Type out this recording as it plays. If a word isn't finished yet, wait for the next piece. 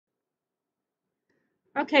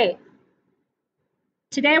Okay,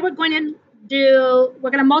 today we're going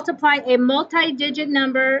to multiply a multi-digit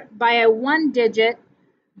number by a one digit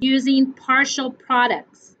using partial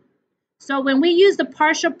products. So when we use the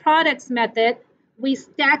partial products method, we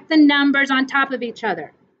stack the numbers on top of each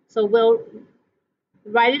other. So we'll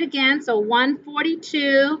write it again. So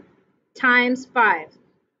 142 times 5.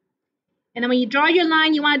 And then when you draw your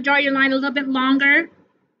line, you want to draw your line a little bit longer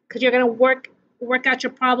because you're going to work out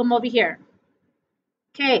your problem over here.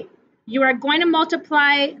 Okay, you are going to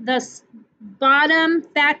multiply the bottom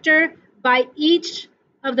factor by each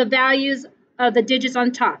of the values of the digits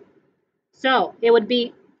on top. So it would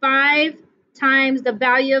be 5 times the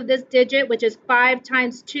value of this digit, which is 5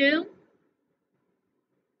 times 2,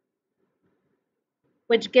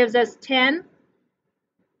 which gives us 10.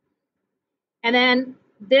 And then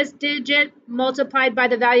this digit multiplied by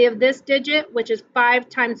the value of this digit, which is 5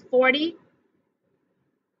 times 40,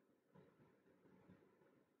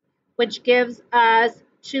 which gives us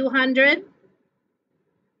 200.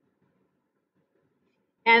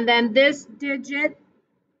 And then this digit,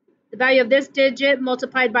 the value of this digit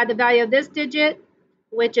multiplied by the value of this digit,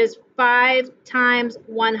 which is 5 times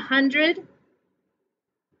 100,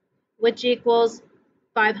 which equals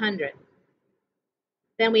 500.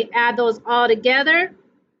 Then we add those all together,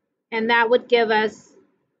 and that would give us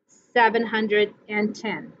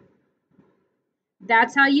 710.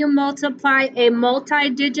 That's how you multiply a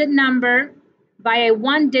multi-digit number by a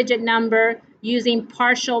one-digit number using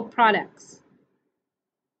partial products.